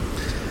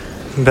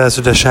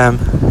Bezrat Hashem,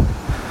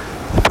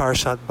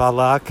 Parshat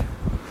Balak,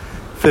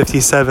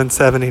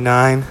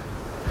 5779.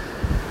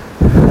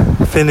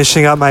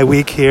 Finishing up my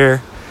week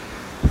here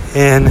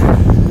in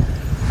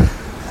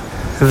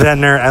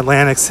Ventnor,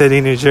 Atlantic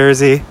City, New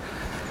Jersey.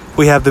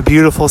 We have the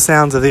beautiful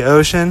sounds of the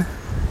ocean.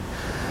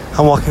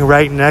 I'm walking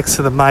right next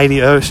to the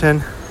mighty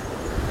ocean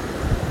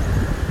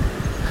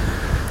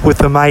with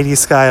the mighty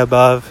sky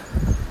above.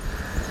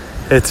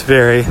 It's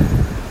very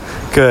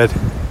good.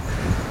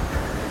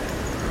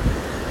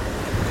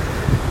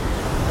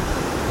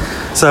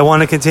 So I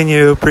want to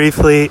continue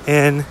briefly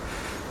in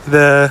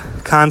the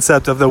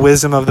concept of the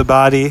wisdom of the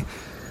body.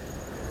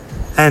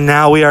 And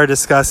now we are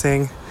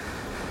discussing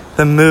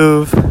the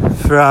move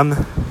from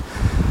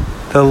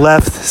the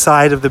left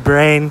side of the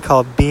brain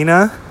called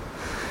Bina,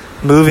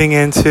 moving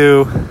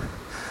into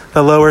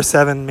the lower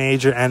 7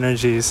 major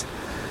energies.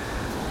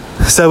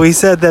 So we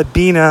said that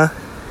Bina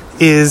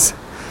is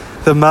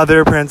the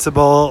mother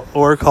principle,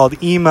 or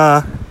called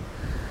Ima.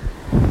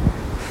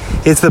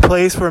 It's the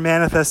place where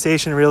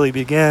manifestation really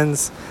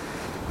begins,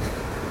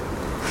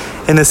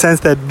 in the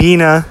sense that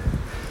Bina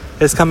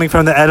is coming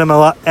from the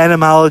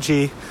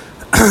etymology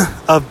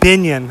of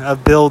binyan,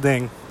 of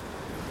building.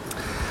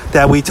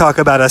 That we talk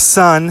about a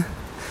son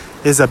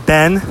is a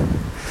ben,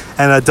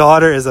 and a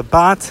daughter is a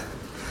bat.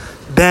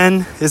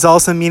 Ben is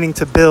also meaning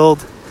to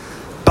build.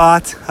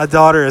 Bat, a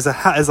daughter, is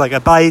like a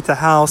bait, a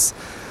house.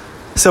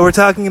 So we're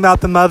talking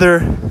about the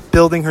mother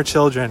building her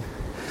children.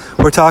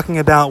 We're talking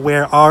about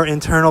where our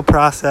internal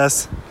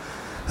process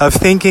of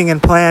thinking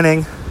and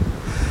planning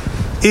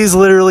is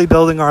literally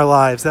building our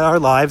lives. That our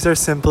lives are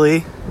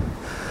simply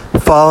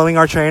following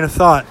our train of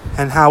thought,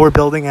 and how we're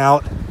building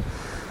out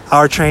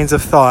our trains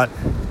of thought.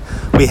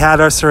 We had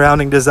our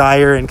surrounding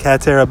desire and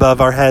keter above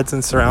our heads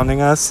and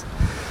surrounding us.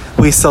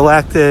 We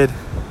selected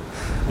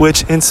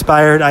which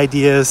inspired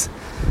ideas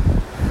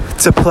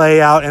to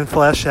play out and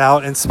flesh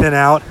out and spin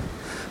out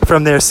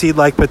from their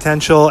seed-like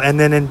potential, and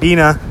then in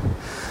Bina,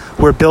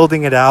 we're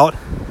building it out,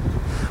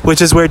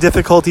 which is where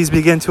difficulties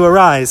begin to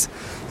arise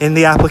in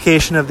the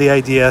application of the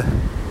idea.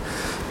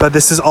 But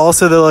this is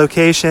also the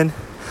location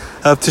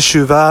of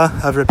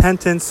teshuvah, of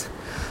repentance,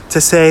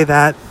 to say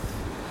that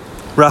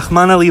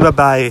Rahmana liba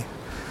bai,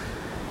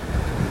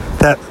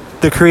 that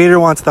the Creator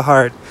wants the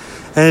heart.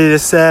 And it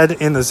is said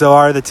in the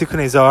Zohar, the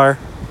Tikkunei Zohar,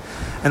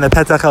 and the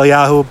Petach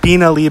Eliyahu,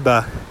 Bina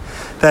liba,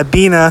 that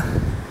Bina,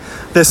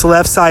 this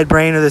left side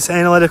brain, or this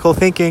analytical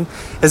thinking,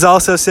 is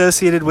also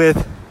associated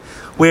with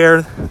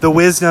where the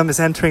wisdom is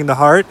entering the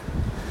heart.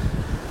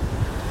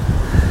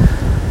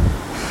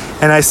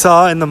 And I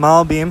saw in the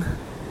Malbim,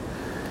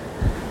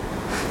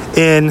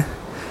 in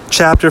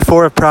chapter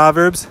 4 of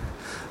Proverbs,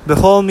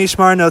 B'chol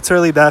mishmar notzer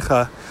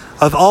libecha,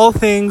 of all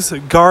things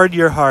guard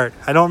your heart.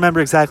 I don't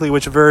remember exactly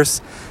which verse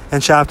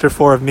in chapter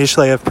 4 of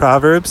Mishlei of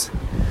Proverbs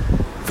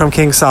from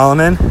King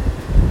Solomon,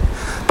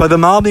 but the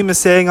Malbim is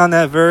saying on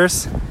that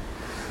verse,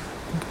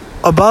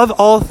 above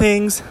all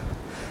things,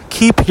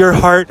 keep your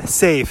heart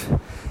safe.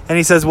 And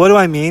he says, what do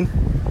I mean?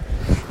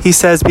 He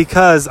says,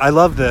 because, I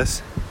love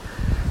this,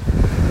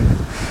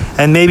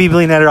 and maybe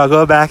Bli Neder, I'll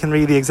go back and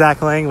read the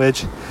exact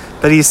language,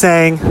 but he's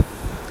saying,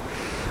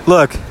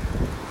 look,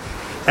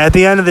 at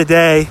the end of the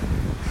day,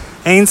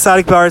 Ein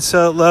Tzadik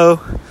Ba'aretz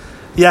lo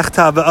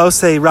yachta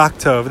v'osei rak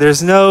tov.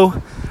 There's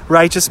no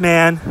righteous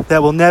man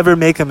that will never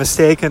make a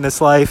mistake in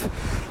this life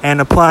and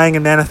applying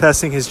and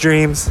manifesting his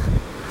dreams,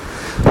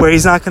 where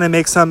he's not going to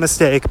make some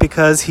mistake,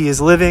 because he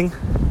is living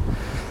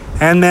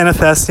and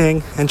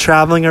manifesting and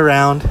traveling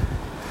around,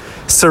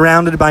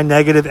 surrounded by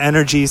negative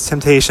energies,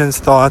 temptations,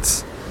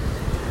 thoughts,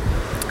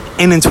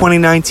 and in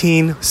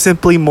 2019,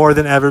 simply more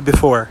than ever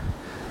before.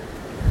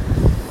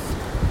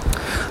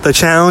 The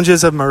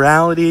challenges of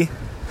morality,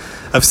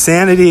 of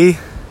sanity,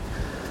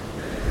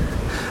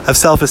 of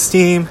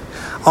self-esteem,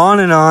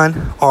 on and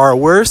on, are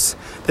worse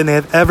than they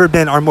have ever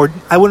been. Are more,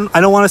 I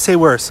don't want to say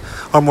worse,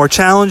 are more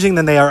challenging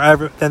than they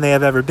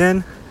have ever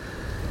been,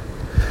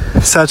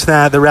 such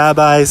that the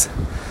rabbis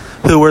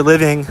who were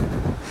living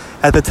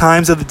at the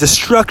times of the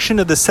destruction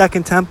of the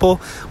Second Temple,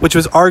 which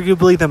was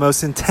arguably the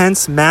most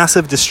intense,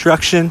 massive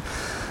destruction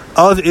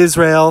of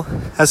Israel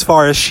as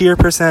far as sheer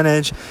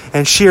percentage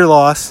and sheer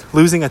loss,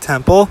 losing a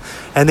temple,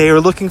 and they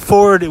were looking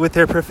forward with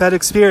their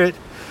prophetic spirit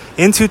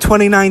into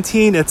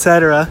 2019,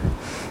 etc.,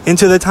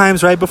 into the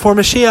times right before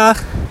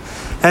Mashiach,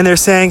 and they're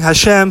saying,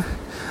 Hashem,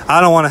 I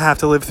don't want to have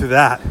to live through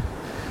that,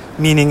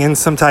 meaning in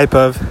some type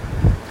of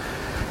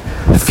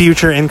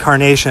future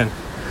incarnation.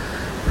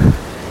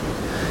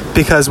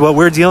 Because what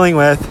we're dealing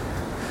with,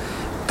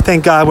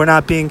 thank God we're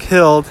not being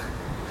killed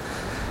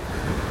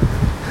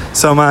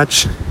so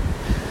much,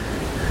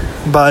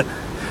 but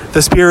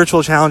the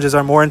spiritual challenges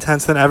are more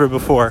intense than ever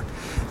before.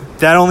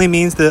 That only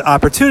means the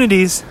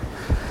opportunities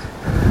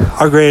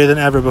are greater than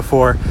ever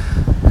before.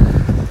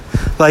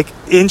 Like,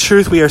 in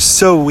truth, we are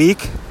so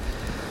weak.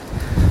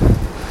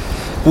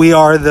 We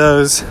are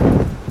those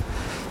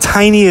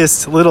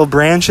tiniest little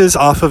branches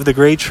off of the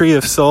great tree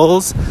of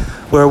souls,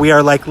 where we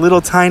are like little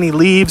tiny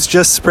leaves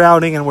just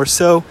sprouting, and we're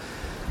so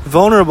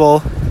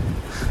vulnerable.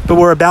 but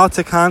we're about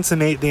to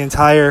consummate the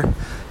entire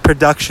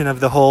production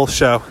of the whole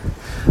show.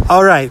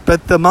 All right,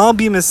 but the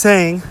Malbim is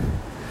saying,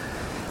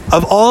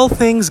 of all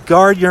things,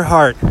 guard your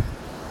heart.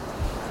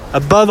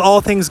 Above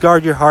all things,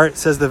 guard your heart,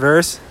 says the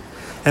verse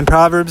in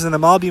Proverbs. And the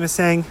Malbim is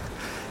saying,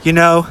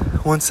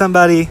 when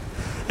somebody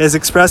is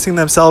expressing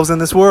themselves in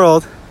this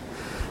world,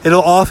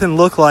 it'll often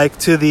look like,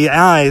 to the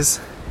eyes,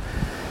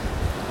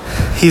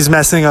 he's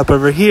messing up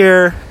over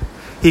here,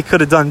 he could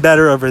have done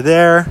better over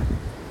there.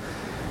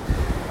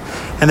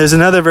 And there's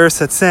another verse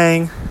that's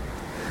saying,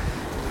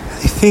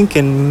 I think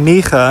in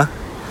Micha,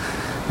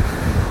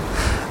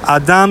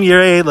 Adam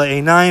yireh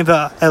le'einayim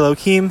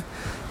va'elokim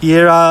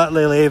yira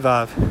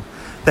le'levav,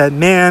 that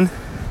man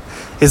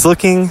is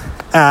looking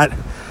at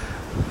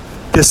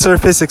the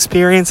surface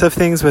experience of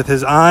things with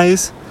his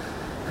eyes,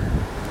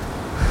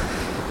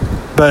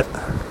 but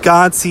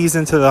God sees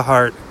into the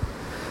heart.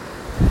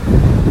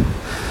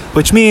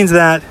 Which means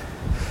that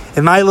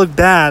it might look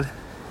bad,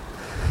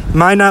 it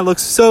might not look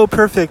so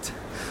perfect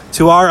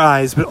to our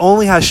eyes, but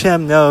only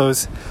Hashem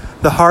knows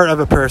the heart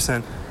of a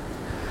person.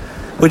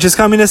 Which is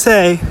coming to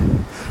say,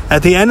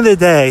 at the end of the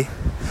day,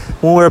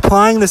 when we're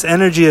applying this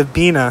energy of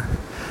Bina,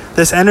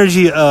 this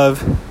energy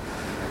of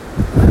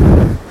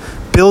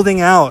building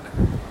out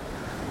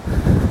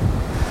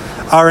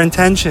our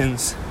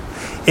intentions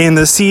in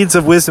the seeds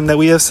of wisdom that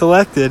we have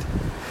selected,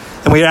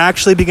 and we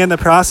actually begin the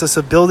process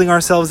of building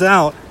ourselves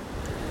out,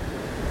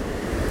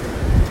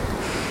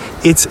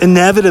 it's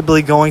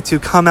inevitably going to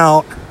come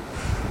out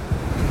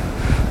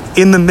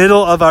in the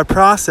middle of our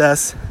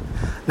process,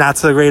 not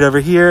so great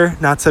over here,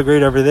 not so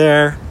great over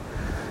there,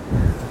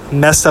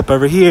 messed up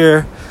over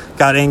here,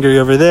 got angry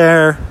over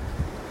there,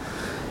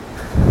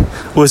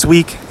 was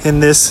weak in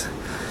this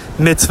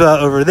mitzvah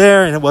over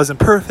there, and it wasn't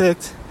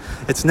perfect.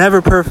 It's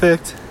never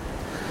perfect.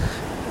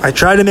 I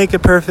try to make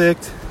it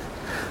perfect,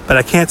 but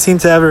I can't seem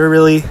to ever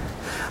really.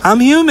 I'm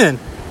human.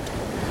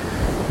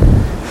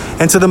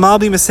 And so the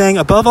Malbim is saying,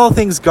 above all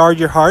things, guard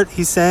your heart.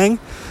 He's saying,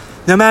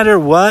 no matter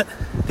what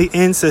the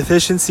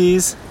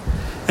insufficiencies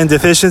and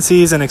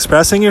deficiencies in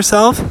expressing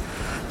yourself,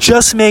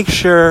 just make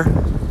sure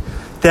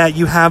that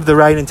you have the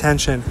right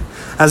intention.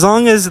 As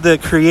long as the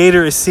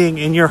Creator is seeing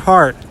in your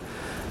heart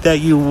that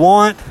you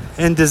want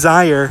and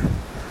desire,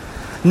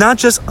 not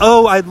just,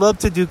 I'd love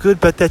to do good,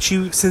 but that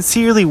you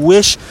sincerely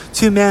wish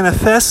to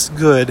manifest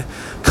good,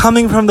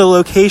 coming from the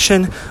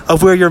location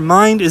of where your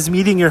mind is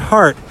meeting your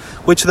heart,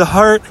 which the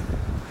heart,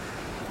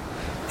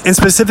 and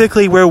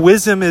specifically where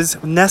wisdom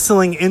is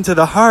nestling into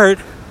the heart,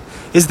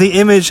 is the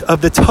image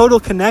of the total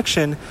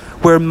connection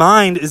where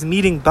mind is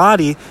meeting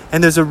body,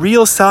 and there's a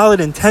real solid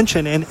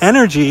intention and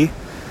energy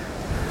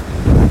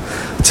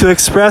to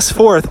express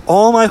forth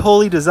all my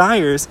holy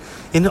desires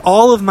in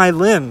all of my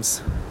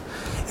limbs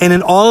and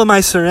in all of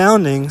my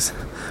surroundings,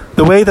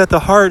 the way that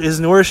the heart is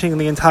nourishing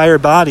the entire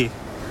body.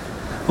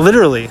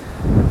 Literally.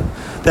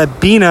 That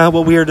Bina,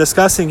 what we are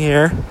discussing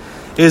here,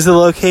 is the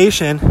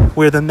location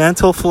where the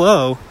mental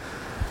flow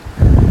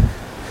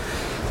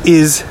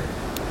is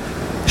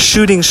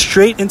shooting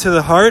straight into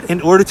the heart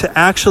in order to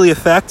actually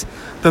affect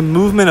the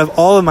movement of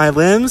all of my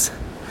limbs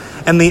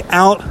and the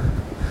out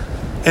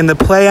and the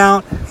play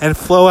out and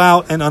flow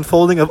out and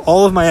unfolding of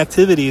all of my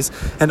activities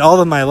and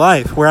all of my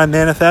life, where I'm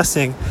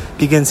manifesting,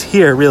 begins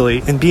here,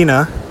 really, in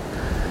Bina,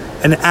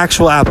 an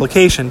actual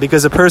application.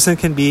 Because a person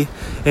can be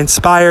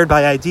inspired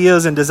by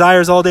ideas and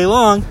desires all day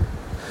long.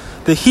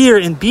 The here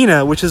in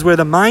Bina, which is where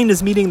the mind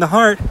is meeting the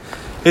heart,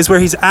 is where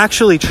he's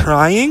actually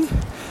trying.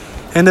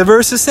 And the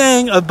verse is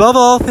saying, above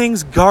all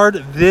things,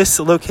 guard this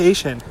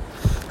location.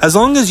 As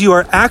long as you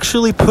are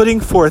actually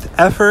putting forth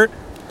effort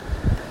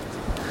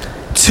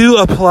to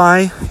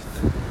apply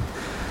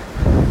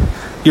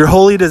your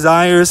holy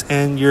desires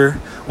and your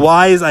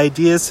wise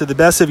ideas to the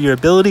best of your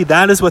ability,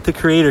 that is what the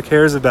Creator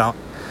cares about.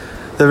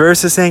 The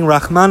verse is saying,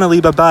 Rahman Ali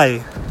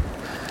Babai.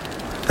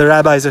 The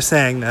rabbis are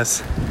saying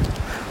this.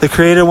 The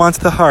Creator wants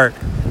the heart.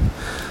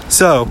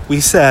 So,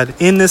 we said,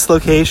 in this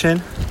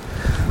location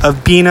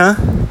of Bina,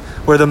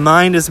 where the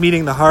mind is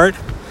meeting the heart,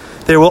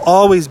 there will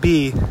always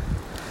be,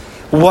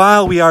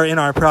 while we are in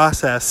our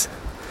process,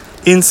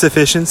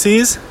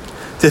 insufficiencies,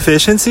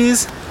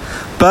 deficiencies.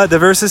 But the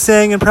verse is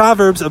saying in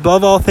Proverbs,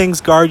 above all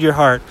things, guard your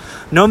heart.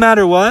 No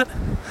matter what,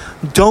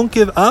 don't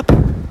give up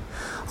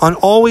on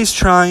always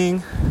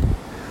trying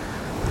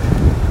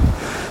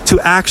to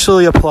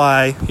actually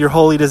apply your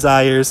holy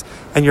desires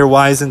and your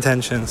wise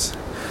intentions.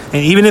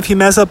 And even if you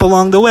mess up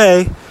along the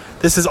way,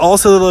 this is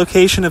also the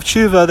location of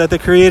tshuva that the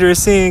Creator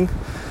is seeing,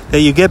 that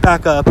you get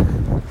back up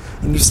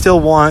and you still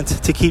want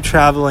to keep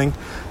traveling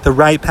the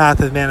right path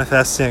of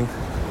manifesting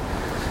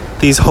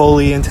these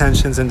holy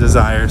intentions and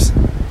desires.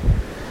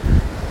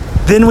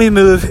 Then we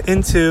move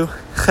into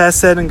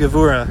Chesed and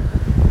Gevura.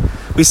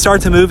 We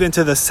start to move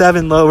into the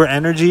 7 lower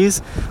energies,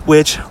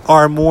 which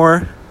are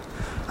more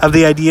of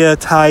the idea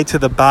tied to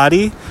the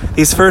body.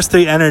 These first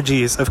 3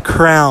 energies of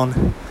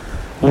crown,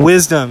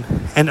 wisdom,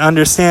 and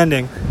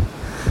understanding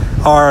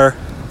are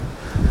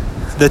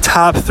the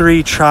top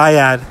 3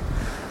 triad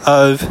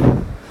of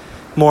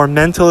more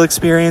mental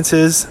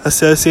experiences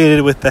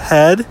associated with the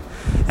head,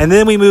 And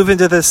then we move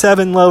into the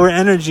 7 lower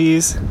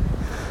energies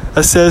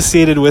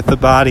associated with the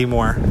body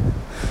more.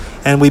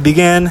 And we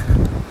begin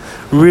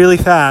really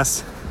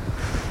fast.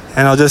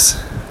 And I'll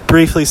just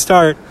briefly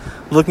start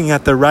looking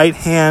at the right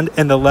hand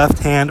and the left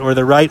hand, or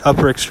the right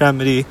upper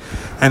extremity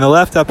and the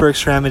left upper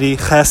extremity,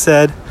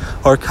 chesed,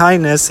 or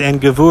kindness, and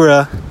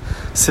gevura,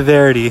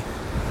 severity.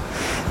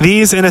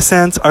 These, in a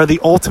sense, are the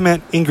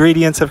ultimate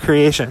ingredients of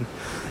creation.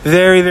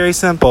 Very, very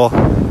simple.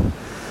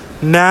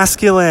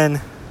 Masculine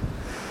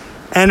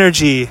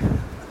energy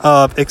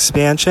of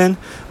expansion,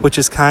 which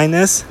is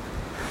kindness,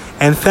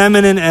 and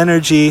feminine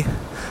energy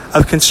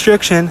of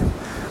constriction,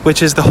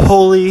 which is the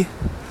holy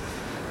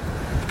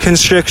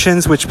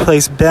constrictions which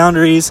place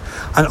boundaries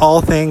on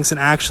all things and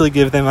actually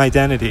give them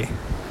identity.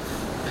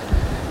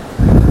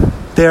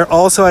 They are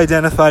also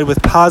identified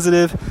with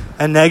positive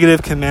and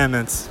negative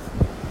commandments.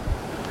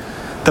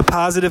 The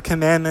positive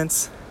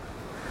commandments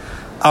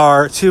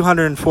are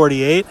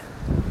 248,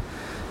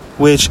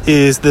 which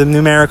is the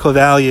numerical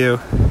value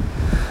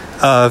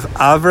of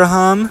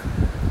Avraham,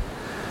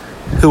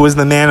 who was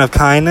the man of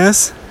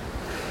kindness,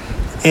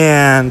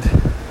 and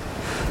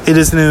it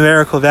is the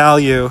numerical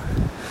value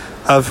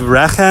of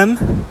Rechem,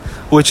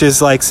 which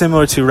is like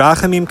similar to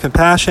Rachamim,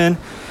 compassion,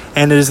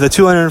 and it is the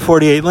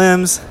 248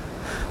 limbs.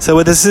 So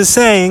what this is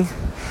saying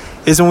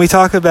is, when we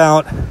talk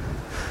about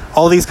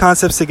all these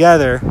concepts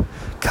together,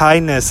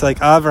 kindness like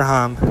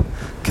Avraham,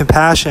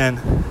 compassion,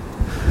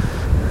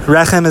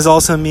 Rechem is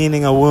also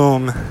meaning a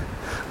womb,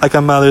 like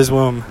a mother's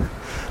womb.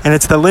 And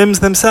it's the limbs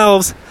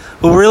themselves.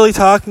 What we're really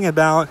talking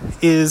about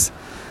is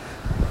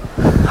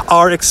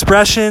our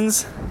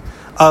expressions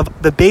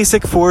of the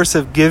basic force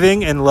of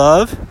giving and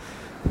love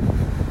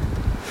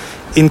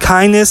in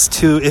kindness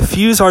to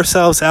effuse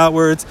ourselves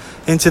outwards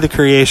into the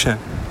creation.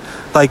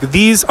 Like,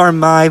 these are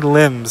my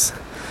limbs.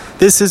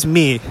 This is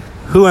me.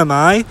 Who am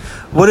I?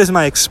 What is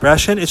my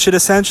expression? It should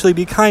essentially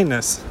be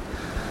kindness.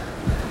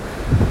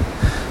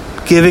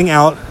 Giving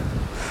out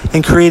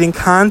and creating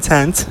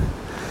content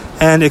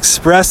and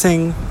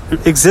expressing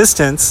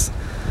existence,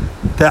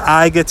 that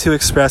I get to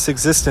express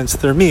existence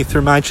through me,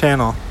 through my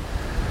channel.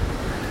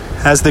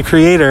 As the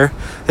Creator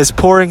is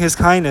pouring His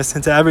kindness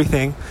into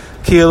everything,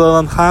 Ki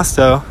Olam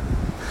Chasto,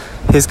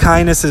 His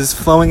kindness is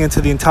flowing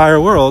into the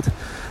entire world.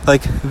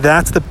 Like,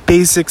 that's the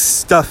basic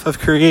stuff of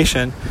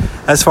creation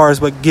as far as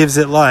what gives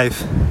it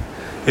life,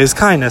 is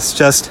kindness.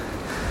 Just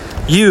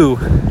you,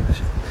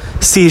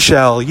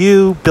 seashell,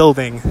 you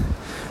building,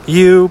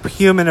 you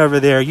human over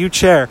there, you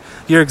chair.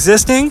 You're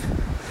existing.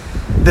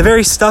 The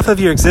very stuff of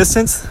your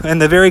existence,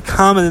 and the very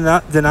common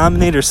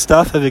denominator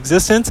stuff of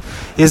existence,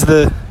 is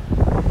the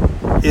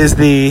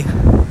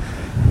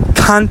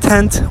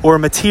content or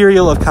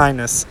material of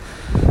kindness,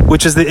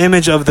 which is the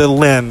image of the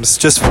limbs,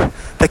 just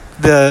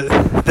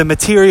the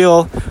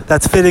material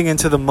that's fitting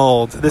into the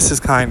mold. This is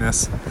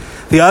kindness.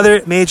 The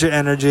other major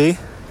energy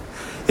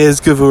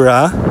is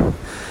gevura,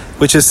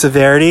 which is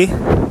severity,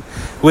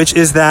 which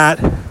is that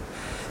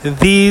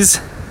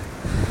these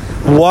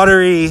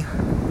watery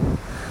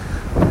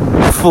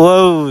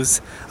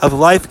flows of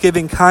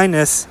life-giving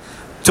kindness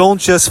don't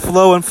just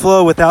flow and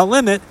flow without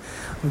limit,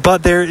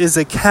 but there is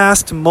a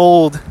cast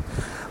mold,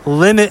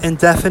 limit, and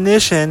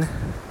definition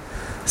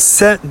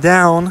set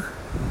down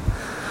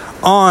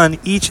on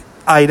each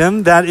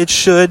item that it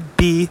should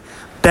be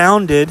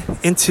bounded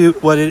into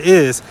what it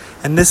is.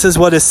 And this is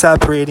what is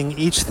separating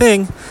each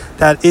thing,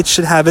 that it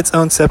should have its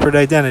own separate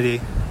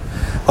identity.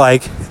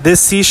 Like,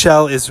 this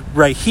seashell is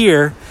right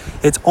here,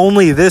 it's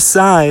only this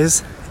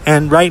size,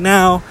 and right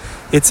now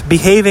it's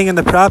behaving in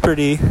the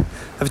property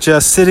of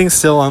just sitting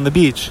still on the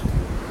beach.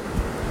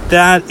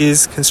 That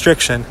is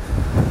constriction.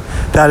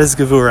 That is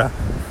gevura.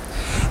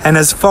 And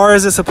as far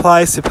as this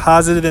applies to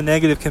positive and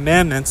negative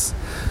commandments,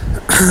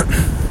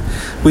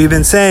 we've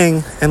been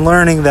saying and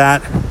learning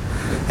that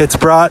it's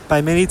brought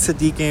by many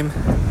tzaddikim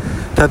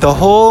that the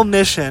whole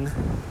mission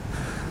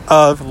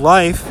of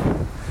life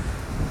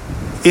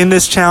in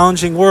this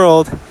challenging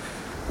world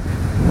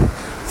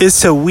is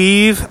to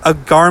weave a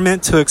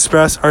garment to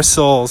express our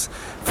souls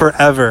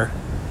forever.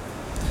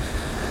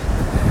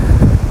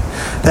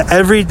 That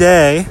every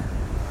day,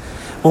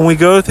 when we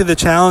go through the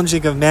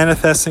challenging of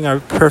manifesting our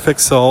perfect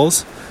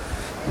souls,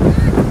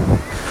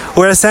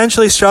 we're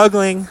essentially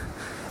struggling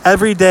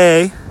every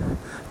day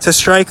to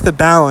strike the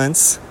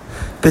balance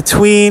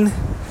between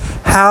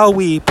how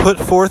we put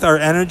forth our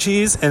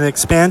energies and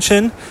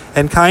expansion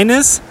and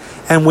kindness,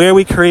 and where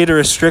we create a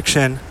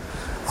restriction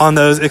on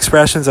those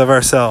expressions of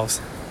ourselves,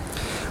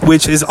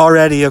 which is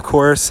already, of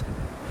course,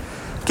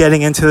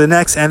 getting into the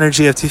next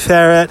energy of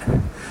Tiferet,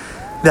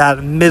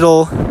 that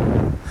middle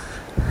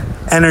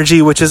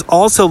energy, which is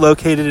also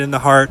located in the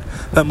heart,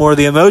 but more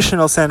the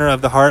emotional center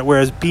of the heart,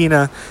 whereas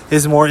Bina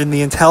is more in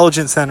the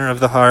intelligent center of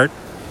the heart.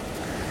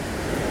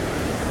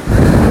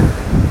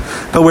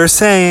 But we're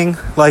saying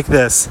like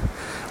this.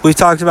 We've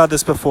talked about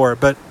this before,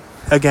 but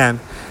again,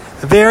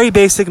 a very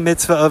basic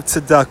mitzvah of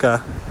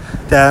tzedakah,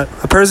 that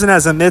a person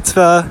has a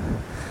mitzvah,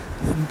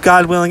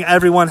 God willing,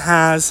 everyone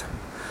has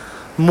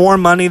more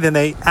money than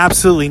they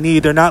absolutely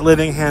need. They're not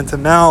living hand to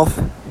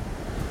mouth.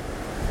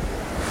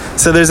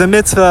 So there's a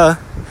mitzvah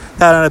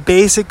that on a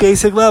basic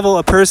level,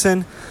 a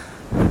person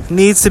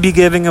needs to be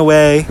giving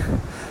away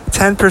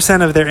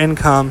 10% of their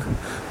income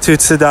to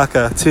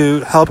tzedakah,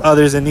 to help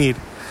others in need.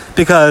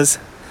 Because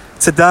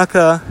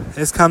tzedakah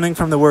is coming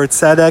from the word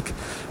tzedek,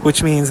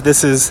 which means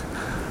this is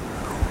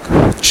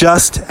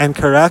just and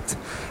correct.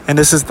 And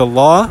this is the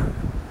law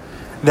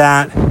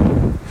that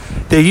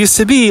there used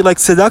to be, like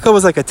tzedakah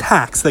was like a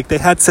tax. Like they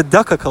had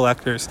tzedakah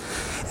collectors.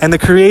 And the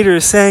Creator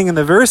is saying in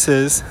the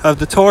verses of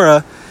the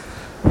Torah,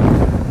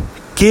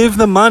 give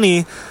the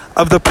money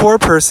of the poor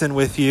person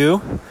with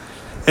you.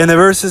 And the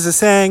verses is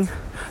saying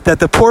that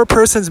the poor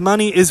person's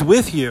money is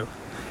with you.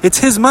 It's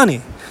his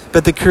money.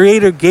 But the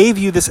Creator gave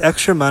you this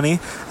extra money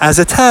as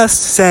a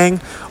test,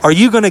 saying, are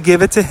you going to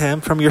give it to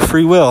him from your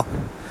free will?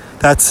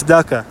 That's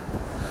tzedakah.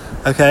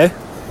 Okay?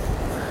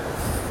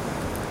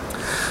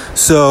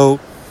 So,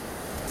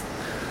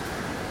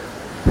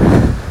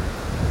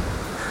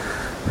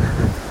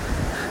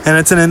 and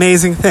it's an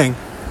amazing thing.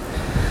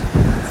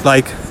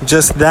 Like,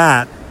 just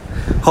that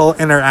whole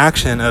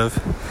interaction of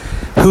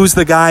who's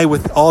the guy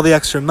with all the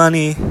extra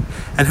money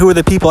and who are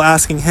the people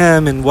asking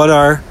him and what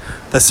are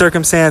the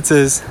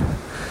circumstances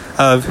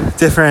of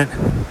different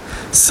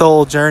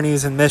soul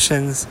journeys and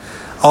missions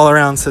all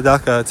around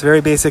tzedakah. It's a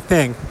very basic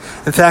thing.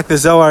 In fact, the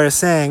Zohar is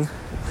saying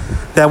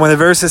that when the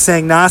verse is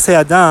saying, Na'aseh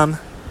Adam,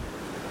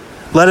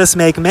 let us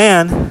make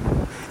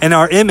man in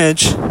our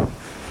image,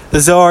 the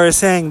Zohar is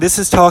saying this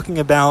is talking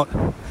about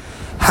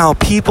how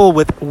people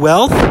with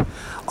wealth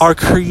are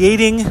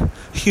creating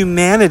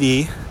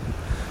humanity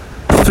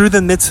through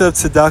the mitzvah of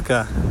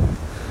tzedakah.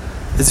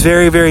 It's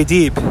very, very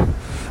deep,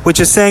 which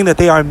is saying that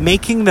they are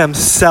making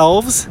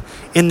themselves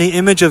in the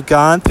image of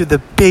God through the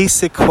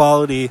basic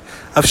quality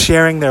of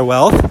sharing their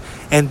wealth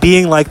and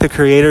being like the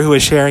Creator who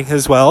is sharing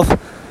his wealth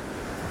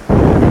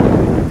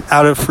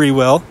out of free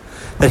will,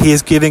 that he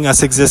is giving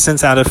us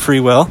existence out of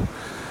free will.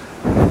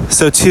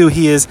 So too,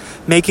 he is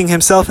making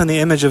himself in the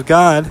image of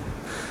God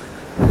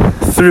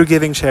through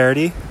giving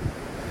charity.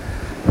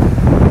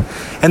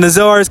 And the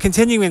Zohar is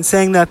continuing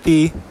saying that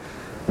the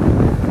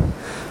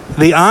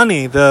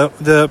ani,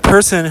 the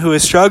person who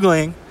is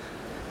struggling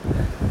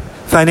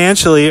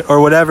financially or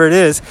whatever it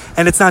is,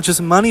 and it's not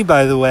just money,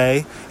 by the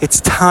way,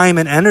 it's time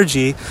and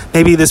energy.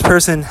 Maybe this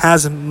person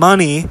has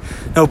money,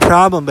 no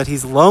problem, but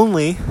he's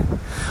lonely,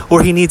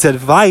 or he needs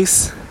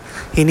advice.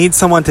 He needs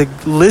someone to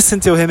listen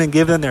to him and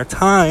give them their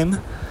time,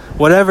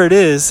 whatever it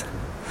is.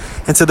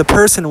 And so the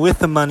person with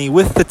the money,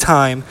 with the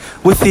time,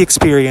 with the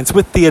experience,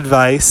 with the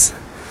advice,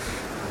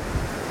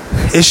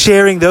 is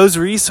sharing those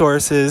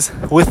resources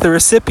with the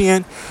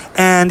recipient,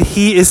 and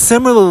he is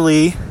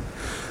similarly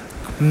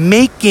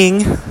making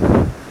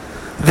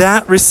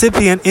that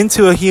recipient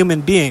into a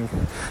human being.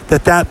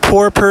 That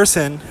poor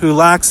person who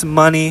lacks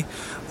money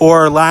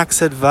or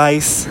lacks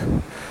advice,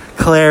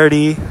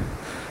 clarity,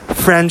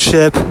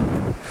 friendship,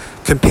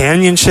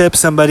 companionship,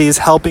 somebody is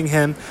helping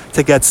him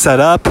to get set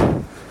up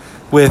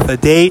with a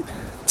date,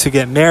 to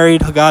get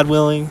married, God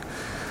willing.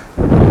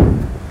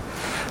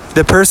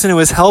 The person who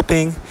is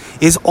helping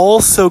is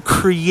also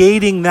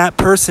creating that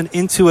person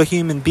into a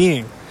human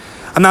being.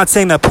 I'm not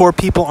saying that poor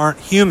people aren't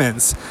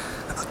humans,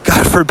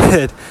 God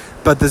forbid,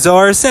 but the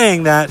Zohar is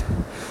saying that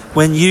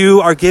when you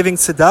are giving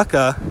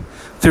tzedakah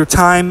through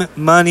time,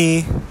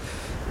 money,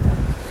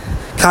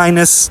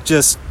 kindness,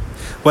 just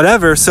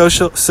whatever,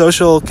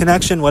 social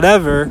connection,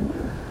 whatever,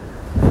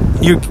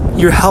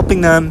 you're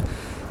helping them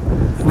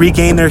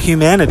regain their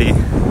humanity.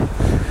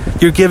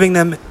 You're giving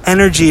them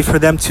energy for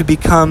them to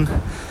become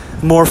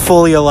more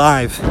fully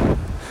alive.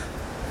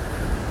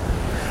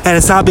 And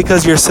it's not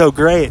because you're so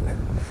great.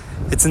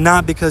 It's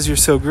not because you're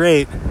so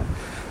great.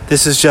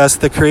 This is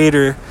just the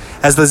Creator.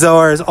 As the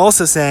Zohar is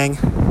also saying,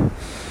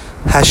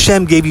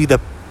 Hashem gave you the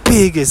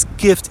biggest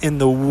gift in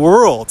the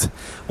world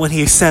when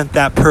he sent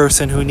that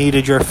person who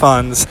needed your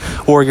funds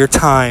or your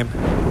time.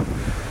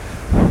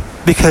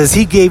 Because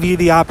he gave you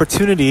the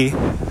opportunity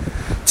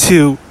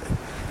to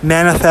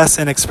manifest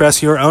and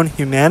express your own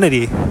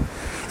humanity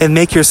and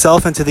make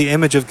yourself into the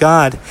image of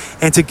God,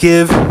 and to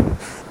give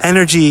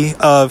energy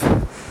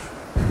of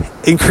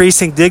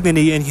increasing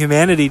dignity and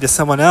humanity to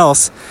someone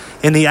else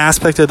in the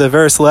aspect of the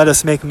verse, let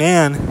us make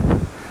man.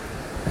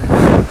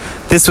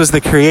 This was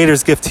the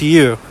Creator's gift to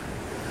you,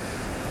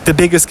 the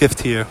biggest gift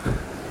to you.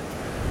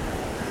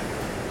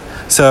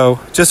 So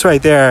just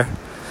right there,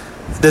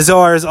 the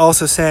Zohar is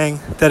also saying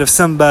that if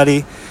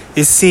somebody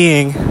is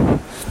seeing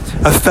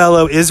a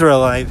fellow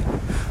Israelite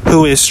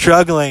who is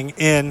struggling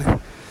in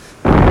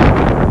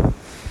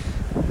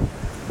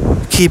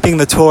keeping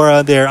the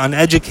Torah, they're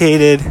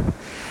uneducated,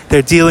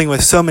 they're dealing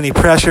with so many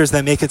pressures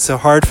that make it so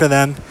hard for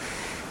them,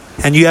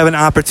 and you have an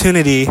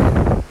opportunity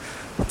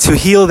to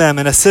heal them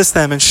and assist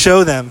them and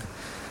show them,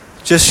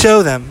 just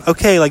show them,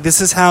 okay, like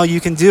this is how you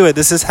can do it,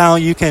 this is how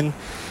you can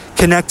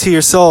connect to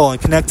your soul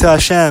and connect to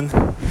Hashem.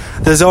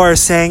 The Zohar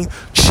is saying,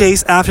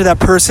 chase after that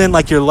person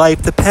like your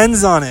life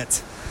depends on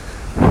it.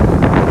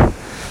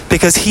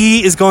 Because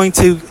he is going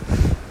to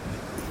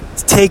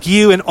take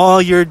you and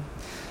all your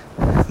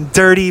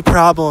dirty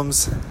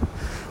problems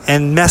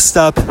and messed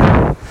up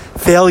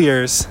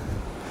failures,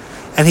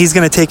 and he's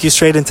going to take you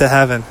straight into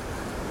heaven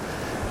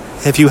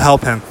if you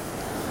help him.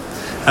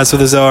 That's what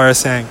the Zohar is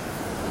saying.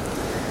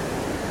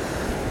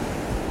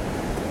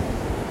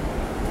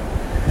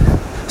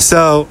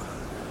 So,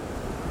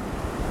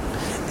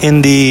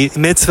 in the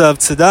mitzvah of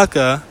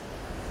tzedakah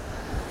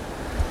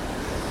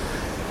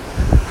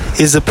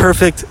is a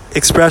perfect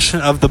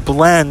expression of the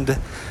blend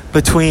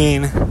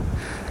between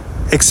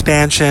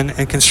expansion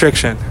and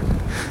constriction.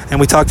 And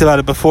we talked about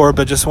it before,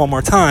 but just one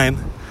more time,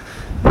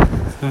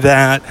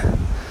 that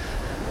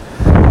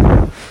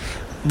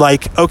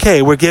like,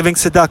 okay, we're giving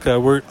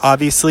tzedakah, we're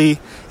obviously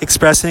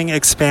expressing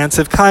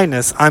expansive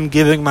kindness. I'm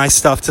giving my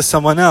stuff to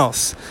someone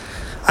else.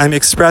 I'm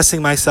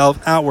expressing myself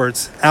outward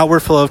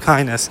flow of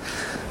kindness.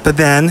 But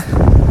then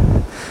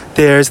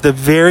there's the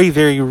very,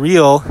 very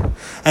real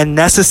and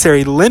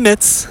necessary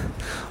limits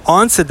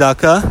on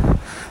tzedakah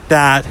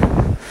that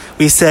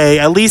we say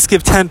at least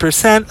give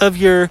 10% of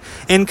your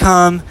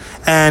income,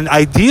 and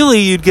ideally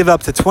you'd give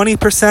up to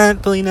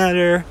 20%, bli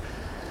neder.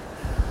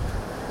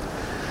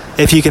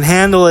 If you can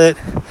handle it.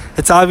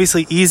 It's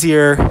obviously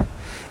easier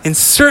in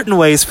certain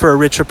ways for a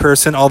richer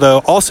person, although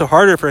also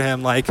harder for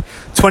him. Like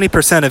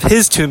 20% of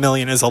his $2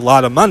 million is a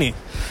lot of money,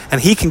 and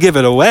he can give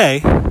it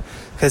away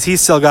because he's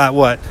still got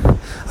what,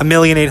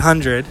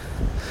 $1,800,000.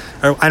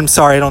 Or I'm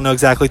sorry, I don't know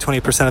exactly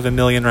 20% of $1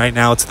 million right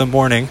now. It's the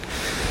morning,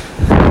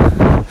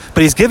 but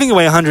he's giving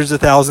away hundreds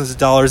of thousands of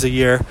dollars a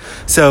year,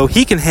 so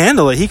he can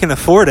handle it. He can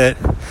afford it.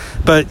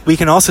 But we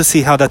can also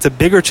see how that's a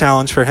bigger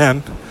challenge for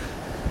him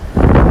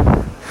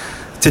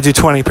to do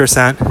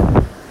 20%.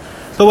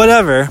 But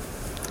whatever.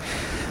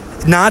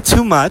 Not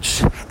too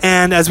much.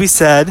 And as we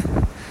said,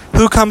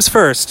 who comes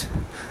first?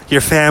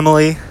 Your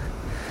family,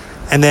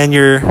 and then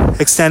your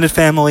extended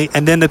family,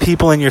 and then the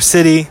people in your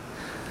city.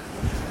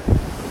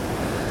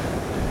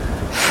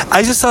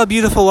 I just saw a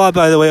beautiful law,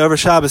 by the way, over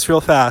Shabbos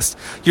real fast.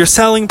 You're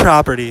selling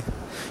property.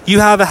 You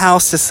have a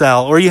house to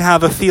sell, or you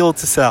have a field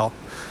to sell.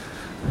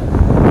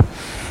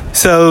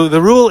 So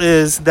the rule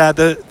is that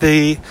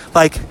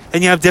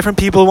and you have different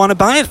people who want to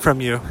buy it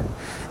from you.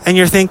 And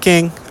you're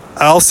thinking,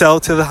 I'll sell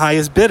to the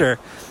highest bidder.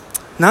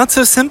 Not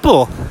so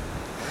simple.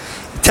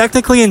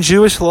 Technically in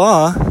Jewish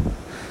law,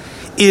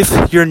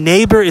 if your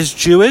neighbor is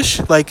Jewish,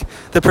 like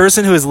the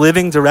person who is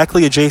living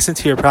directly adjacent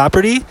to your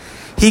property,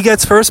 he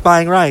gets first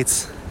buying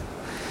rights.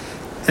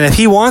 And if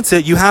he wants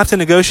it, you have to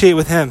negotiate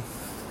with him.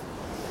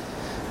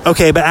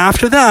 Okay, but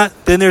after that,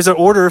 then there's an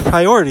order of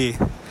priority.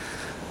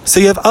 So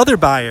you have other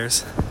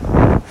buyers.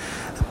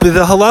 But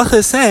the halacha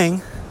is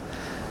saying,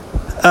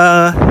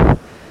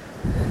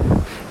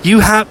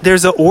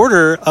 there's an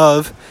order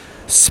of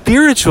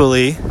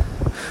spiritually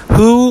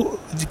who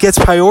gets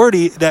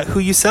priority, that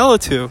who you sell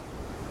it to.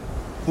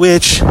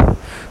 Which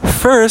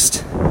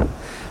first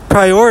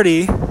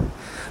priority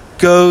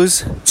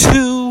goes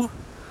to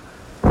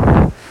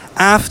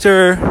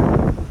after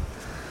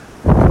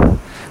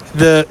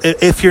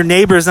if your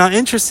neighbor is not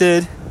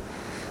interested.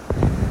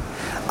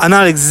 I'm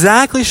not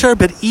exactly sure,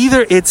 but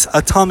either it's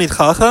a Talmid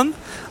Chacham,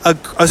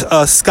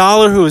 a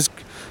scholar who is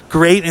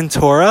great in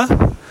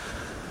Torah,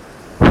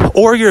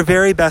 or your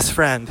very best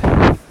friend.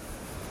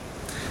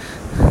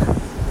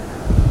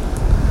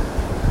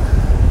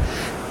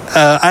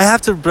 I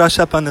have to brush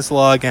up on this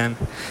law again,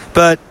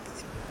 but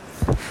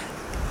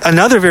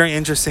another very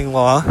interesting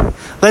law.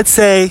 Let's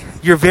say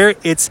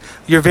it's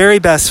your very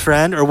best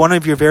friend or one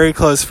of your very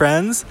close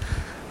friends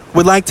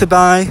would like to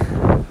buy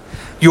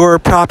your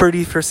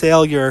property for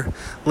sale, your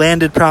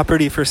landed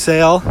property for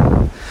sale,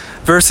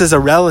 versus a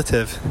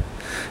relative.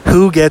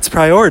 Who gets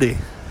priority?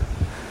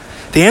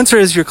 The answer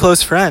is your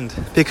close friend,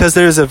 because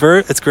there's a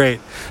verse. It's great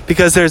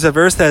because there's a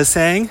verse that is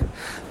saying,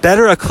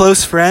 "Better a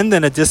close friend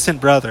than a distant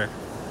brother,"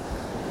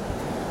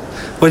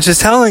 which is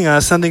telling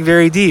us something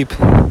very deep.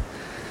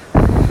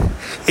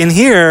 In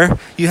here,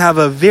 you have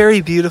a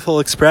very beautiful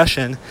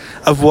expression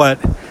of what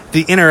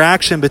the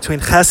interaction between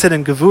Chesed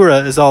and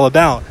Gevura is all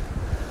about.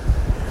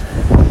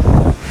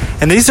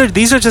 And these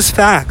are just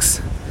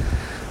facts.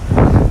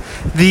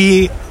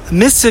 The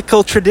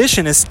mystical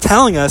tradition is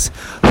telling us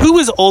who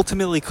is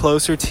ultimately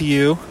closer to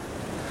you.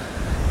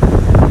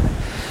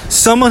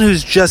 Someone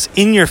who's just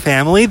in your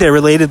family, they're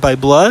related by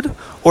blood,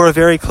 or a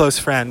very close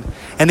friend.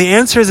 And the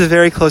answer is a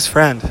very close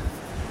friend.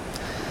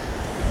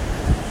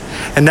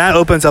 And that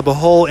opens up a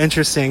whole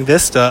interesting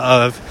vista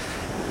of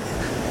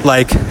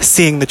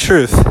seeing the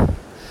truth.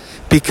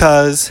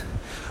 Because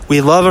we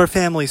love our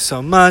family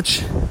so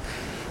much,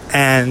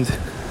 and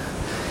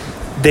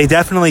they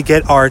definitely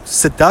get our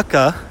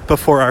tzedakah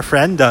before our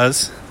friend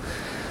does.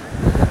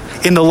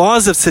 In the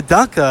laws of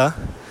tzedakah,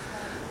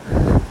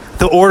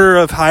 the order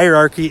of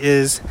hierarchy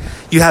is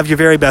you have your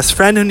very best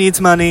friend who needs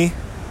money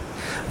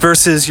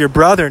versus your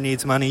brother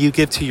needs money. You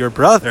give to your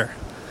brother.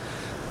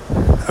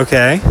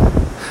 Okay?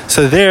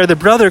 So there, the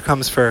brother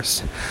comes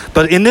first.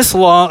 But in this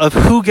law of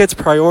who gets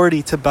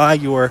priority to buy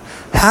your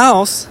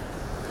house,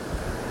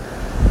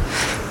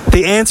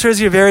 the answer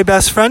is your very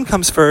best friend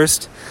comes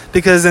first,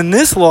 because in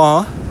this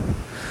law,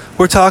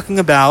 we're talking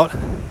about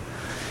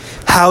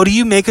how do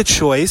you make a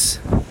choice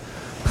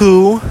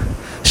who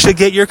should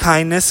get your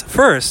kindness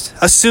first,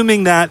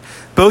 assuming that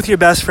both your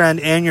best friend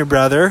and your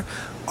brother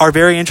are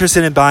very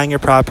interested in buying your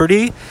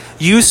property.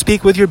 You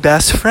speak with your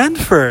best friend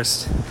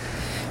first.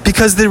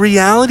 Because the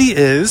reality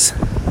is,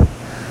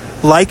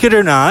 like it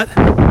or not,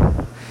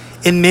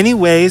 in many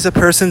ways, a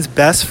person's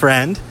best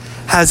friend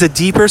has a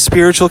deeper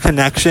spiritual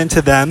connection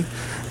to them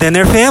than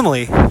their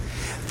family.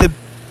 The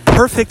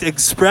perfect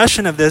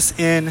expression of this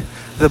in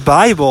the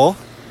Bible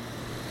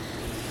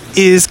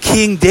is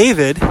King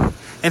David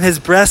and his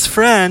best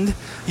friend,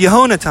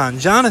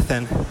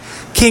 Jonathan.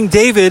 King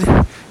David,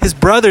 his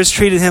brothers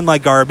treated him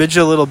like garbage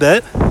a little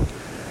bit,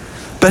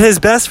 but his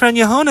best friend,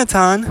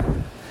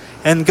 Jonathan,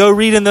 and go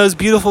read in those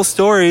beautiful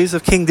stories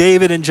of King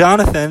David and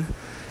Jonathan,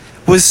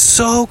 was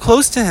so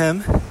close to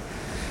him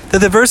that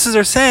the verses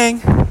are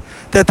saying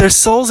that their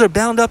souls are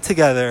bound up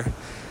together.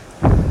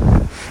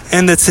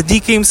 And the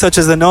tzaddikim, such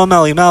as the Noam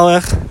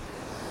Elimelech,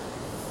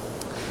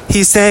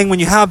 he's saying when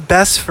you have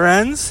best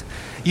friends,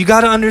 you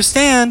got to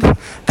understand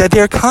that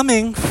they're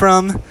coming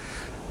from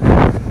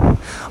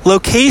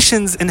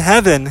locations in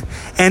heaven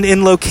and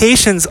in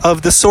locations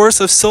of the source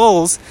of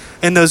souls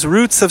and those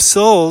roots of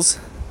souls,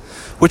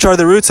 which are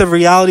the roots of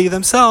reality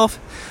themselves.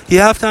 You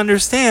have to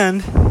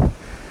understand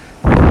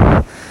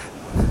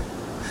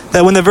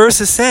that when the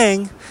verse is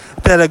saying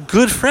that a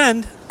good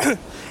friend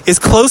is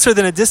closer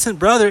than a distant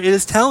brother, it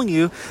is telling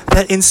you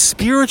that in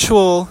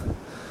spiritual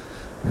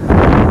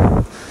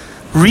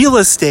real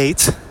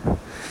estate,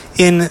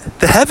 in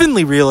the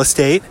heavenly real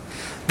estate,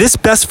 this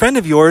best friend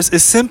of yours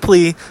is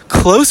simply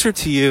closer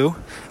to you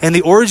and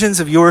the origins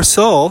of your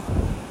soul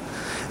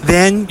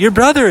than your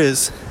brother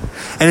is.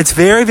 And it's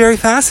very, very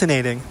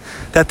fascinating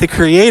that the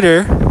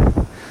Creator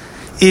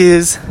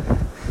is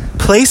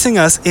placing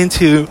us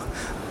into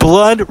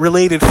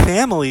blood-related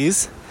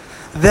families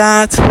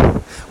that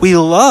we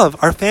love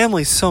our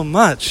families so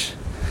much.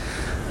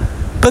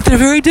 But they're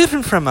very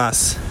different from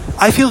us.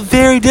 I feel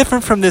very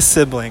different from this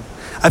sibling.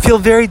 I feel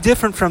very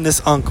different from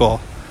this uncle.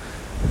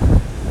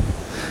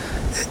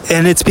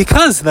 And it's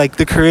because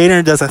the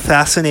Creator does a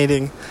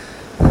fascinating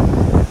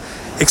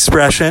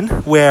expression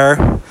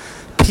where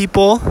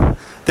people,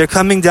 they're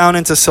coming down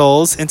into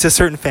souls, into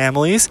certain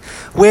families,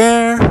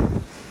 where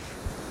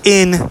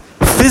in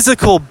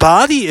physical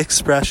body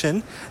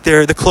expression,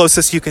 they're the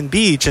closest you can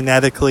be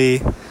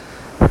genetically,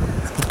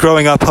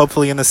 growing up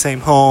hopefully in the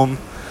same home,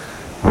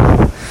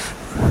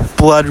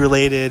 blood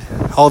related,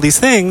 all these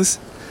things.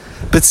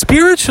 But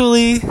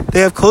spiritually, they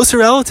have closer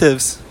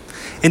relatives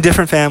in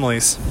different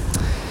families.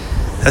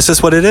 That's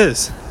just what it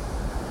is.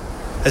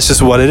 That's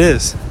just what it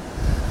is.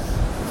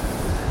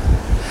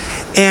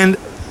 And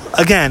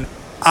again,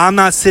 I'm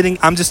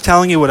just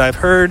telling you what I've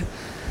heard.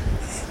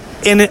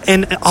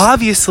 And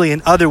obviously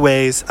in other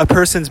ways, a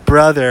person's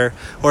brother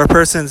or a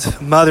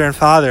person's mother and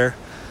father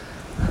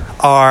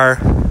are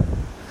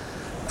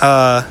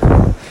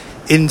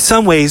in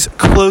some ways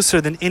closer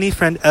than any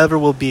friend ever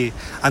will be.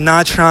 I'm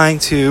not trying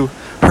to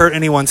hurt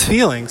anyone's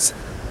feelings.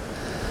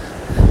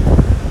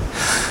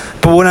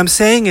 But what I'm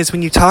saying is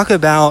when you talk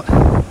about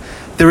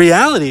the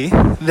reality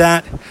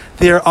that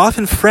there are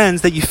often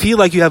friends that you feel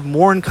like you have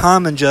more in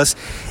common just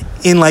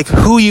in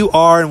who you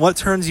are and what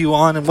turns you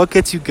on and what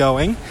gets you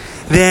going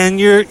than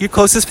your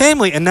closest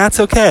family, and that's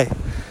okay.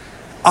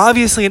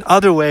 Obviously, in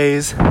other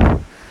ways,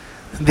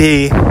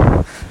 the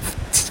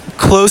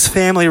close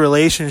family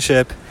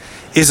relationship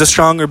is a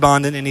stronger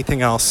bond than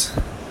anything else.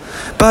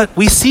 But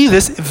we see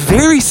this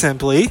very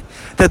simply,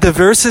 that the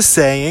verse is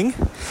saying,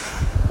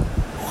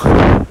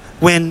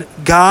 when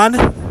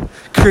God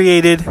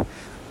created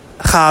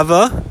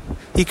Chava,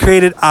 he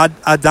created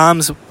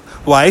Adam's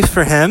wife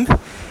for him.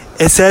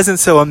 It says, and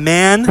so a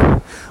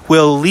man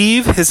will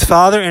leave his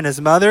father and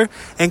his mother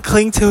and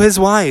cling to his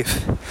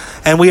wife.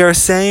 And we are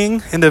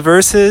saying in the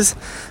verses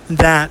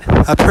that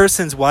a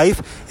person's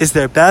wife is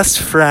their best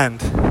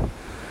friend.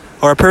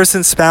 Or a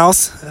person's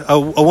spouse, a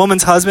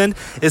woman's husband,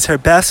 is her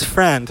best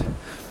friend.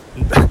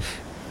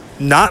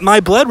 Not my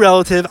blood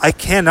relative. I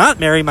cannot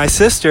marry my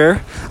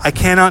sister. I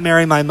cannot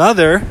marry my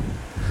mother.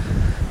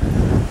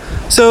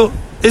 So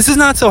this is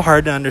not so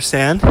hard to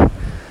understand.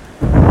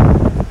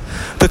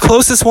 The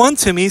closest one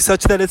to me,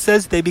 such that it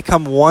says they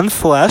become one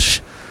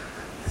flesh,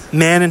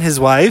 man and his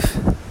wife,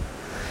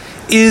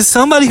 is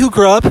somebody who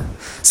grew up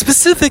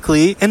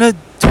specifically in a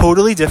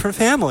totally different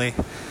family.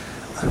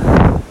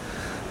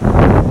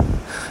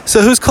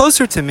 So who's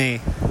closer to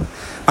me?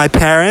 My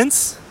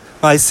parents,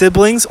 my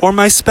siblings, or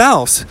my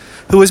spouse,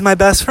 who is my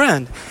best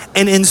friend?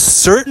 And in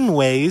certain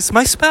ways,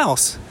 my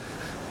spouse.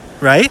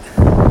 Right?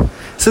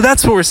 So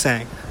that's what we're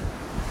saying.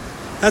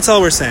 That's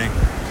all we're saying.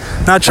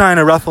 Not trying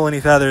to ruffle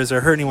any feathers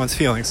or hurt anyone's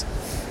feelings.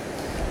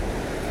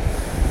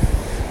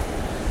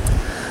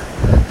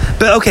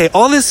 But okay,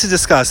 all this to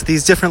discuss,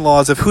 these different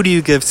laws of who do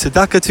you give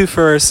tzedakah to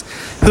first,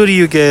 who do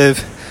you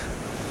give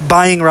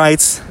buying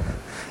rights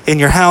in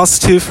your house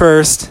to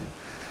first.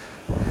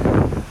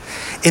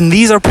 And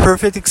these are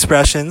perfect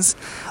expressions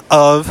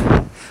of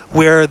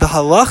where the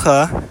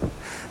halacha,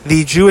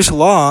 the Jewish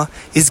law,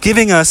 is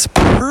giving us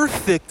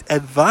perfect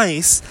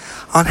advice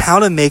on how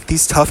to make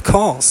these tough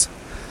calls.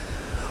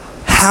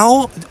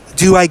 how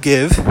do I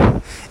give?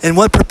 In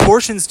what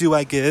proportions do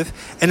I give?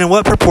 And in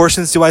what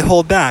proportions do I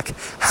hold back?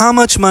 How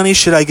much money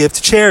should I give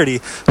to charity?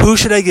 Who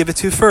should I give it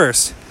to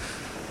first?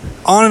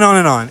 On and on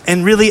and on.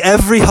 And really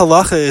every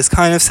halacha is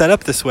kind of set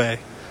up this way.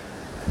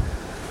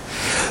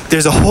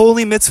 There's a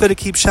holy mitzvah to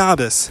keep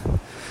Shabbos.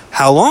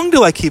 How long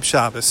do I keep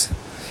Shabbos?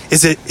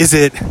 Is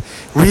it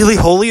really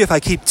holy if I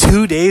keep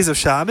 2 days of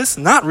Shabbos?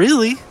 Not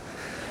really.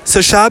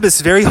 So Shabbos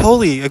is very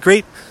holy, a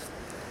great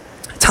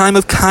time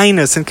of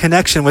kindness and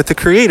connection with the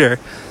Creator.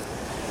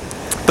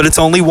 But it's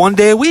only 1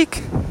 day a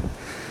week.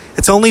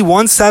 It's only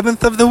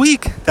 1/7 of the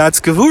week. That's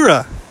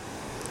Gevura.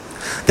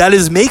 That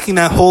is making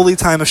that holy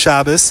time of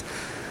Shabbos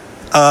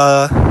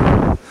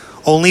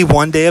only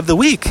 1 day of the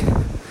week.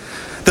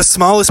 The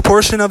smallest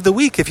portion of the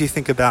week, if you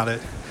think about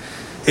it.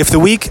 If the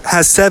week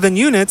has 7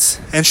 units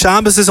and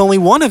Shabbos is only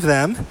one of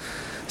them,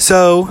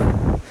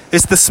 so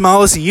it's the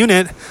smallest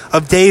unit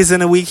of days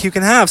in a week you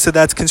can have. So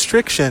that's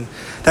constriction.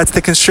 That's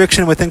the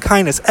constriction within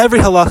kindness. Every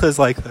halacha is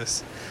like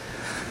this.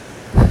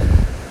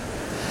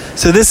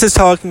 So this is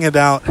talking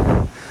about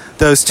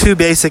those 2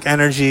 basic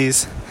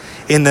energies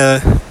in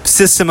the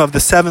system of the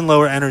 7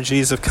 lower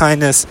energies of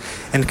kindness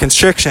and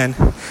constriction.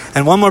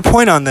 And one more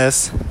point on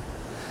this.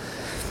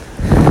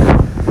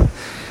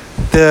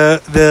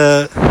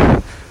 The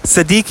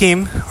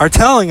Tzaddikim are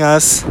telling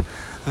us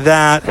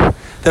that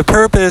the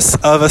purpose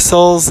of a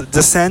soul's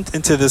descent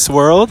into this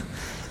world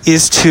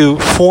is to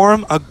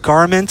form a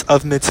garment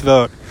of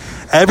mitzvot.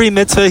 Every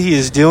mitzvah he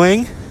is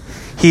doing,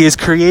 he is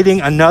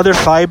creating another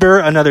fiber,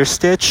 another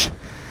stitch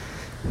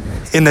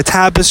in the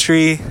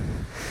tapestry,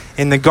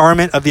 in the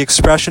garment of the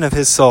expression of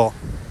his soul.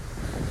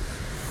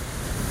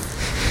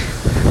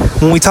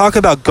 When we talk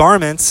about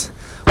garments,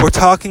 we're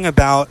talking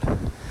about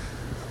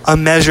a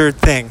measured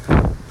thing.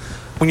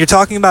 When you're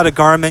talking about a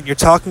garment, you're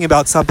talking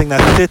about something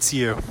that fits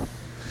you.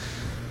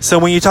 So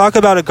when you talk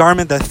about a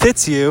garment that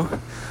fits you,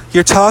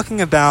 you're talking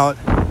about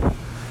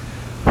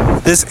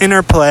this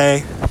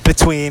interplay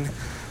between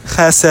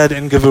chesed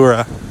and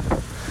gevura,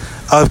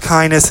 of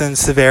kindness and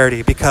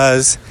severity,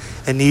 because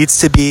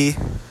the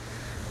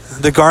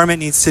garment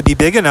needs to be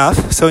big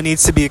enough, so it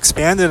needs to be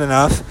expanded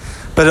enough,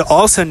 but it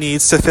also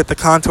needs to fit the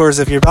contours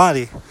of your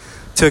body,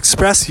 to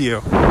express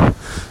you.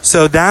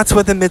 So that's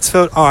what the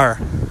mitzvot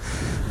are.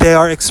 They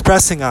are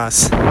expressing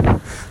us,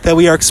 that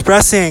we are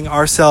expressing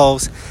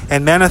ourselves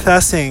and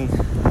manifesting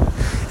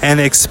and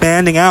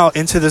expanding out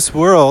into this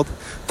world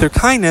through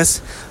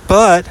kindness,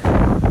 but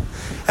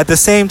at the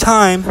same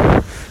time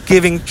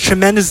giving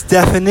tremendous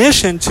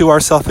definition to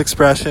our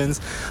self-expressions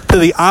through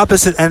the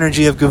opposite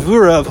energy of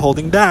gevura, of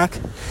holding back,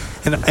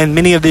 and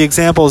many of the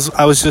examples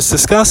I was just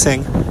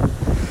discussing.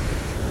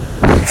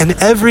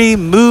 And every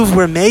move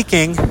we're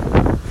making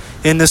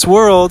in this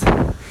world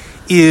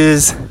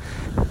is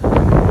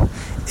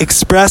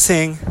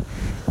expressing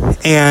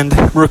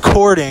and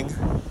recording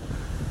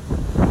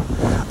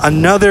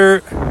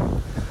another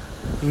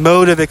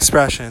mode of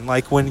expression.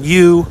 Like when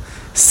you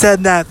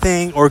said that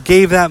thing or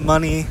gave that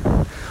money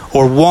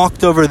or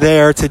walked over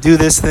there to do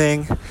this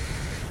thing,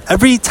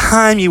 every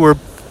time you were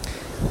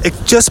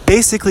just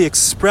basically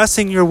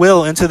expressing your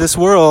will into this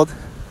world,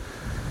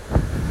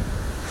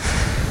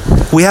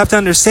 we have to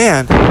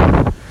understand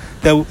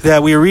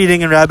that we are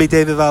reading in Rabbi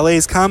David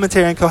Valle's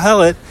commentary in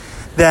Kohelet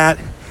that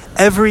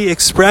every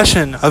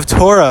expression of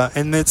Torah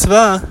and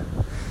mitzvah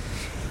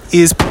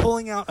is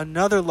pulling out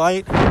another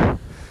light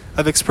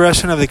of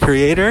expression of the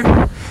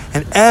Creator,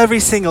 and every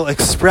single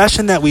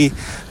expression that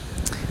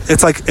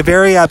it's like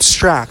very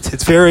abstract.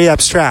 It's very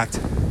abstract.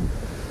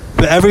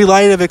 But every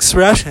light of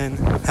expression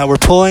that we're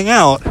pulling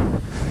out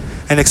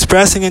and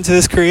expressing into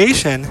this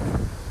creation,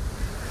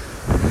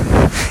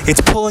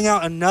 it's pulling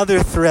out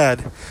another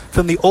thread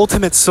from the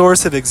ultimate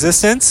source of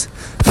existence,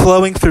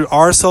 flowing through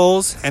our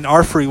souls and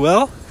our free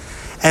will,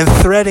 and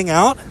threading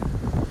out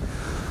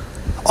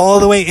all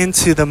the way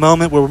into the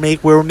moment where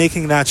we're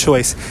making that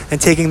choice and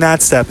taking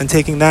that step and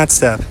taking that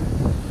step.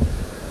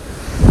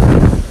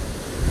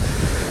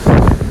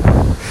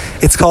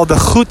 It's called the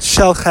Chut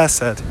Shel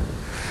Chesed,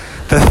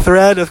 the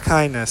thread of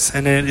kindness,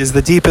 and it is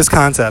the deepest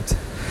concept.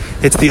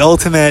 It's the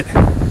ultimate.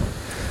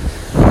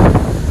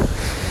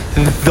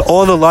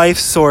 All the life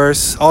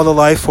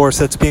force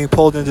that's being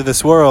pulled into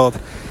this world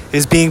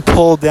is being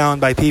pulled down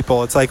by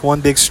people. It's like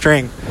one big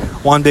string,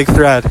 one big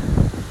thread.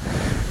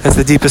 It's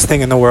the deepest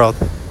thing in the world.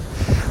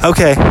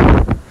 Okay,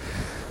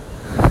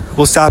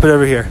 we'll stop it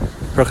over here.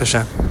 Baruch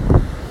Hashem.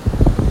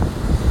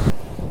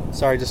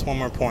 Sorry, just one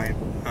more point.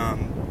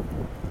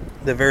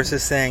 The verse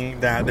is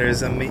saying that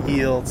there's a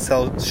me'il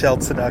shel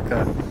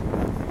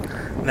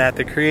tzedakah, that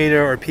the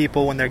Creator or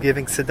people, when they're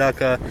giving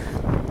tzedakah,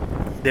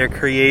 they're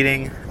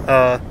creating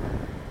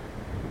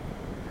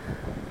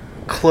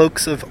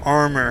cloaks of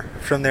armor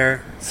from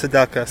their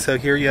tzedakah. So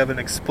here you have an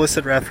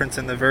explicit reference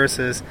in the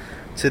verses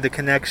to the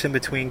connection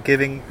between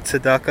giving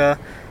tzedakah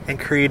and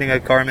creating a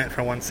garment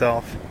for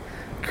oneself.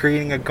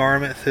 Creating a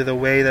garment through the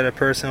way that a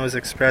person was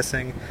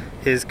expressing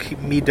his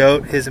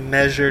midot, his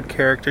measured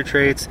character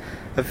traits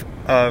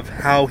of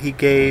how he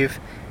gave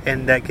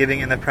and that giving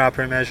in the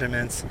proper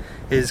measurements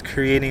is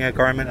creating a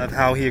garment of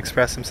how he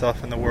expressed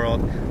himself in the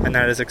world, and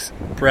that is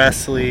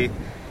expressly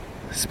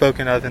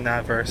spoken of in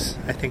that verse.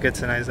 I think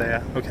it's in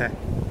Isaiah. Okay.